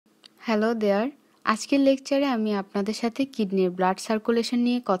Hello দেয়ার, আজকের লেকচারে আমি আপনাদের সাথে কিডনির ব্লাড সার্কুলেশন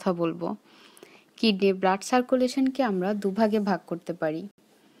নিয়ে কথা বলবো। কিডনির ব্লাড সার্কুলেশনকে আমরা দুভাগে ভাগ করতে পারি।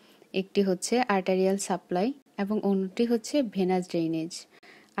 একটি হচ্ছে আর্টারিয়াল সাপ্লাই এবং অন্যটি হচ্ছে ভেনাস ড্রেনেজ।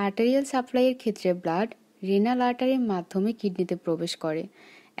 আর্টারিয়াল সাপ্লাইয়ের ক্ষেত্রে ব্লাড রেনাল আর্টারির মাধ্যমে কিডনিতে প্রবেশ করে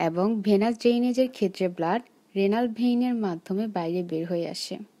এবং ভেনাস ড্রেনেজের ক্ষেত্রে ব্লাড রেনাল ভেইনের মাধ্যমে বাইরে বের হয়ে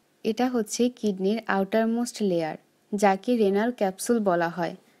আসে। এটা হচ্ছে কিডনির আউটারমোস্ট লেয়ার, যাকে রেনাল ক্যাপসুল বলা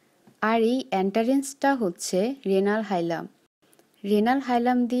হয়। আর এই এন্টারেন্সটা হচ্ছে রেনাল হাইলাম। রেনাল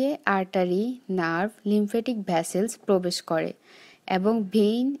হাইলাম দিয়ে আর্টারি, নার্ভ, লিম্ফ্যাটিক ভ্যাসেলস প্রবেশ করে এবং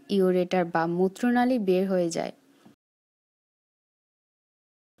ভেইন, ইউরেটার বা মূত্রনালী বের হয়ে যায়।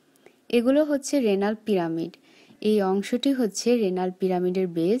 এগুলো হচ্ছে রেনাল পিরামিড। এই অংশটি হচ্ছে রেনাল পিরামিডের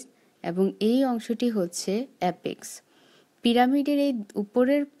বেস এবং এই অংশটি হচ্ছে অ্যাপেক্স। পিরামিডের এই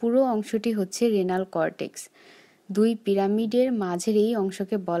উপরের পুরো অংশটি হচ্ছে রেনাল কর্টেক্স। দুই পিরামিডের মাঝের এই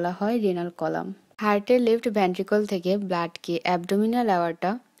অংশকে বলা হয় রেনাল কলাম। হার্টের লেফট ভেন্ট্রিকল থেকে ব্লাডকে অ্যাবডোমিনাল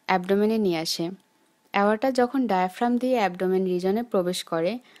অ্যাবডোমেনে নিয়ে আসে। অ্যাওয়ার্টা যখন ডায়াফ্রাম দিয়ে অ্যাবডোমেন রিজনে প্রবেশ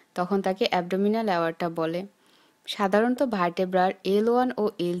করে তখন তাকে অ্যাবডোমিনাল অ্যাওয়ার্টা বলে। সাধারণত ভার্টেব্রার L1 ও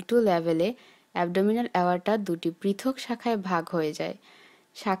L2 লেভেলে অ্যাবডোমিনাল অ্যাওয়ার্টা দুটি পৃথক শাখায় ভাগ হয়ে যায়।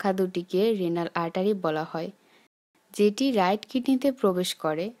 শাখা দুটিকে রেনাল আর্টারি বলা হয়। যেটি রাইট কিডনিতে প্রবেশ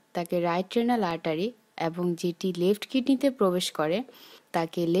করে তাকে রাইট রেনাল আর্টারি এবং যেটি লেফট কিডনিতে প্রবেশ করে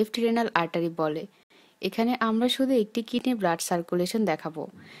তাকে লেফট রেনাল আর্টারি বলে। এখানে আমরা শুধু একটি কিডনি ব্লাড সার্কুলেশন দেখাবো।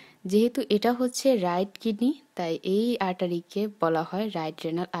 যেহেতু এটা হচ্ছে রাইট কিডনি, তাই এই আর্টারিকে বলা হয় রাইট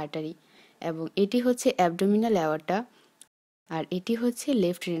রেনাল আর্টারি এবং এটি হচ্ছে অ্যাবডোমিনাল অ্যাওয়ার্টা আর এটি হচ্ছে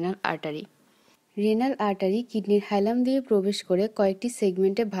left renal artery. Renal artery কিডনির হাইলাম দিয়ে প্রবেশ করে কয়েকটি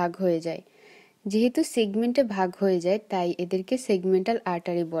সেগমেন্টে ভাগ হয়ে যায়। যেহেতু সেগমেন্টে ভাগ হয়ে যায় তাই এদেরকে সেগমেন্টাল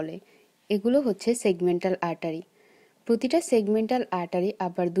আর্টারি বলে। এগুলো হচ্ছে সেগমেন্টাল আর্টারি। প্রতিটা সেগমেন্টাল আর্টারি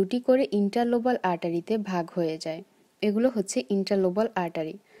আবার দুটি করে ইন্টারলোবাল আর্টারিতে ভাগ হয়ে যায়। এগুলো হচ্ছে ইন্টারলোবাল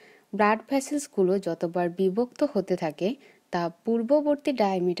আর্টারি। ব্লাড ভেসেলসগুলো যতবার বিভক্ত হতে থাকে তা পূর্ববর্তী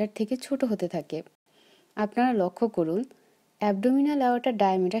ডায়ামিটার থেকে ছোট হতে থাকে। আপনারা লক্ষ্য করুন, অ্যাবডোমিনাল অ্যাওয়ার্টার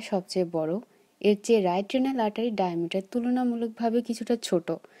ডায়ামিটার সবচেয়ে বড়, এর চেয়ে রাইট রেনাল আর্টারির ডায়ামিটার তুলনামূলকভাবে কিছুটা ছোট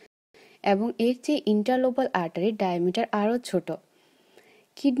এবং এর চেয়ে ইন্টারলোবাল আর্টারির ডায়ামিটার আরও ছোট।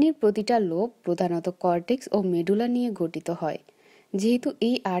 কিডনির প্রতিটা লোব প্রধানত কর্টেক্স ও মেডুলা নিয়ে গঠিত হয়। যেহেতু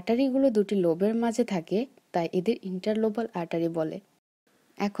এই আর্টারিগুলো দুটি লোবের মাঝে থাকে তাই এদের ইন্টারলোবাল আর্টারি বলে।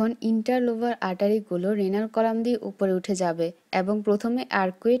 এখন ইন্টারলোবাল আর্টারিগুলো রেনাল কলাম দিয়ে উপরে উঠে যাবে এবং প্রথমে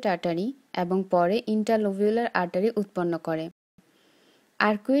আর্কুয়েট আর্টারি এবং পরে ইন্টারলোভিউলার আর্টারি উৎপন্ন করে।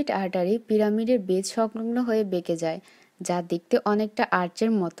 আর্কুয়েট আর্টারি পিরামিডের বেজ সংলগ্ন হয়ে বেঁকে যায়, যা দেখতে অনেকটা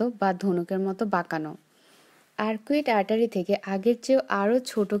আর্চের মতো বা ধনুকের মতো বাঁকানো। আর্কুয়েট আর্টারি থেকে আগের চেয়েও আরও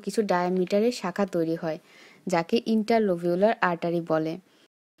ছোট কিছু ডায়ামিটারের শাখা তৈরি হয়, যাকে ইন্টারলোভিউলার আর্টারি বলে।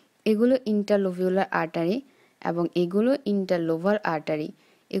 এগুলো ইন্টারলোভিউলার আর্টারি এবং এগুলো ইন্টারলোভার আর্টারি।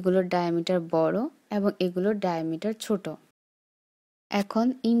 এগুলোর ডায়ামিটার বড় এবং এগুলোর ডায়ামিটার ছোট। এখন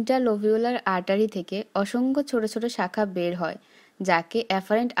ইন্টারলোভিউলার আর্টারি থেকে অসংখ্য ছোট ছোট শাখা বের হয়, যাকে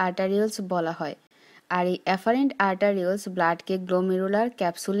অ্যাফারেন্ট আর্টারিওলস বলা হয়। আর এই অ্যাফারেন্ট আর্টারিওলস ব্লাডকে গ্লোমেরুলার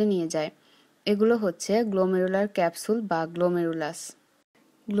ক্যাপসুলে নিয়ে যায়। এগুলো হচ্ছে গ্লোমেরুলার ক্যাপসুল বা গ্লোমেরুলাস।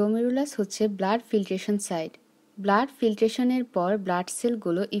 গ্লোমেরুলাস হচ্ছে ব্লাড ফিল্ট্রেশন সাইট। ব্লাড ফিল্ট্রেশনের পর ব্লাড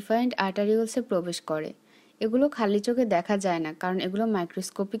সেলগুলো ইফারেন্ট আর্টারিওলসে প্রবেশ করে। এগুলো খালি চোখে দেখা যায় না কারণ এগুলো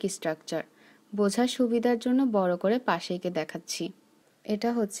মাইক্রোস্কোপিক স্ট্রাকচার। বোঝার সুবিধার জন্য বড় করে পাশে এঁকে দেখাচ্ছি। এটা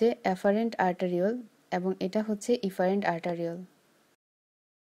হচ্ছে অ্যাফারেন্ট আর্টারিওল এবং এটা হচ্ছে ইফারেন্ট আর্টারিওল।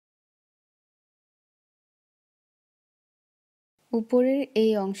 উপরের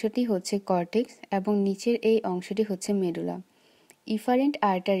এই অংশটি হচ্ছে কর্টেক্স এবং নিচের এই অংশটি হচ্ছে মেডুলা। ইফারেন্ট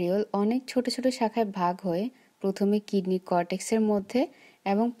আর্টারিওল অনেক ছোট ছোট শাখায় ভাগ হয়ে প্রথমে কিডনি কর্টেক্সের মধ্যে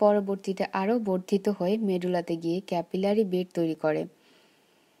এবং পরবর্তীতে আরও বর্ধিত হয়ে মেডুলাতে গিয়ে ক্যাপিলারি বেড তৈরি করে।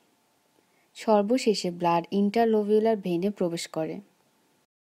 সর্বশেষে ব্লাড ইন্টারলোভিউলার ভেইনে প্রবেশ করে।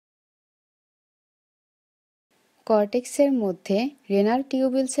 কর্টেক্সের মধ্যে রেনাল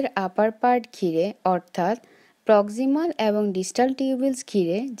টিউবিলসের আপার পার্ট ঘিরে অর্থাৎ প্রক্সিমাল এবং ডিস্টাল টিউবিলস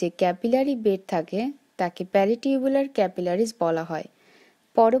ঘিরে যে ক্যাপিলারি বেড থাকে তাকে প্যারিটিউবুলার ক্যাপিলারিস বলা হয়।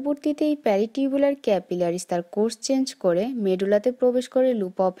 পরবর্তীতে এই প্যারিটিউবুলার ক্যাপিলারিস তার কোর্স চেঞ্জ করে মেডুলাতে প্রবেশ করে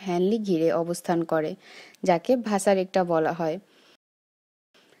লুপ অফ হ্যানলি ঘিরে অবস্থান করে, যাকে ভাসা রেক্টা বলা হয়।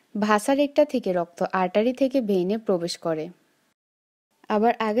 ভাসা রেক্টা থেকে রক্ত আর্টারি থেকে ভেইনে প্রবেশ করে।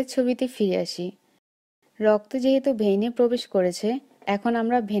 আবার আগের ছবিতে ফিরে আসি। রক্ত যেহেতু ভেইনে প্রবেশ করেছে, এখন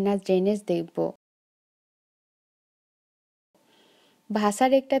আমরা ভেনাস ড্রেনেজ দেখব। ভাসা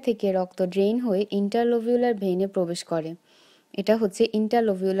রেক্টা থেকে রক্ত ড্রেন হয়ে ইন্টারলোভিউলার ভেইনে প্রবেশ করে। এটা হচ্ছে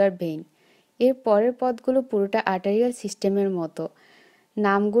ইন্টারলোভিউলার ভেইন। এর পরের পথগুলো পুরোটা আর্টারিয়াল সিস্টেমের মতো।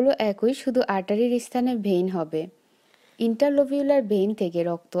 নামগুলো একই, শুধু আর্টারির স্থানে ভেইন হবে। ইন্টারলোভিউলার ভেইন থেকে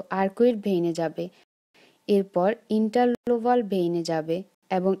রক্ত আর্কুইড ভেইনে যাবে, এরপর ইন্টারলোভাল ভেইনে যাবে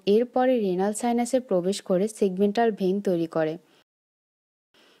এবং এরপরে রেনাল সাইনাসে প্রবেশ করে সেগমেন্টাল ভেইন তৈরি করে।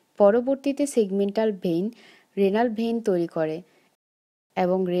 পরবর্তীতে সেগমেন্টাল ভেইন রেনাল ভেইন তৈরি করে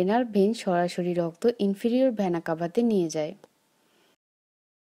এবং রেনাল ভেইন সরাসরি রক্ত ইনফেরিয়র ভেনা কাভাতে নিয়ে যায়।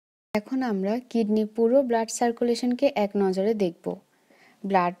 এখন আমরা কিডনি পুরো ব্লাড সার্কুলেশনকে এক নজরে দেখব।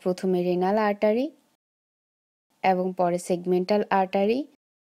 ব্লাড প্রথমে রেনাল আর্টারি এবং পরে সেগমেন্টাল আর্টারি,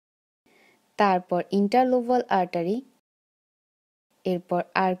 তারপর ইন্টারলোভাল আর্টারি, এরপর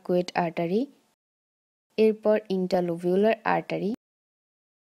আর্কুয়েট আর্টারি, এরপর ইন্টারলোভিউলার আর্টারি,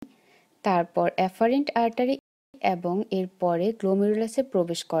 তারপর এফারেন্ট আর্টারি এবং এরপরে গ্লোমেরুলাসে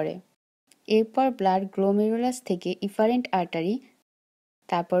প্রবেশ করে। এরপর ব্লাড গ্লোমেরুলাস থেকে ইফারেন্ট আর্টারি,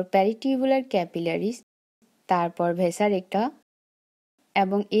 তারপর প্যারিটিউবুলার ক্যাপিলারিস, তারপর ভেসা রেক্টা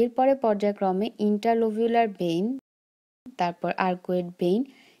এবং এরপরে পর্যায়ক্রমে ইন্টারলোভিউলার ভেইন, তারপর আর্কুয়েট ভেইন,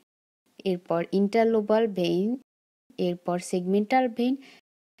 এরপর ইন্টারলোবাল ভেইন, এরপর সেগমেন্টাল ভেইন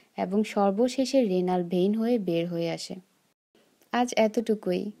এবং সর্বশেষে রেনাল ভেইন হয়ে বের হয়ে আসে। আজ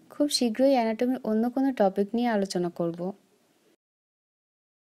এতটুকুই। খুব শীঘ্রই অ্যানাটমির অন্য কোনো টপিক নিয়ে আলোচনা করব।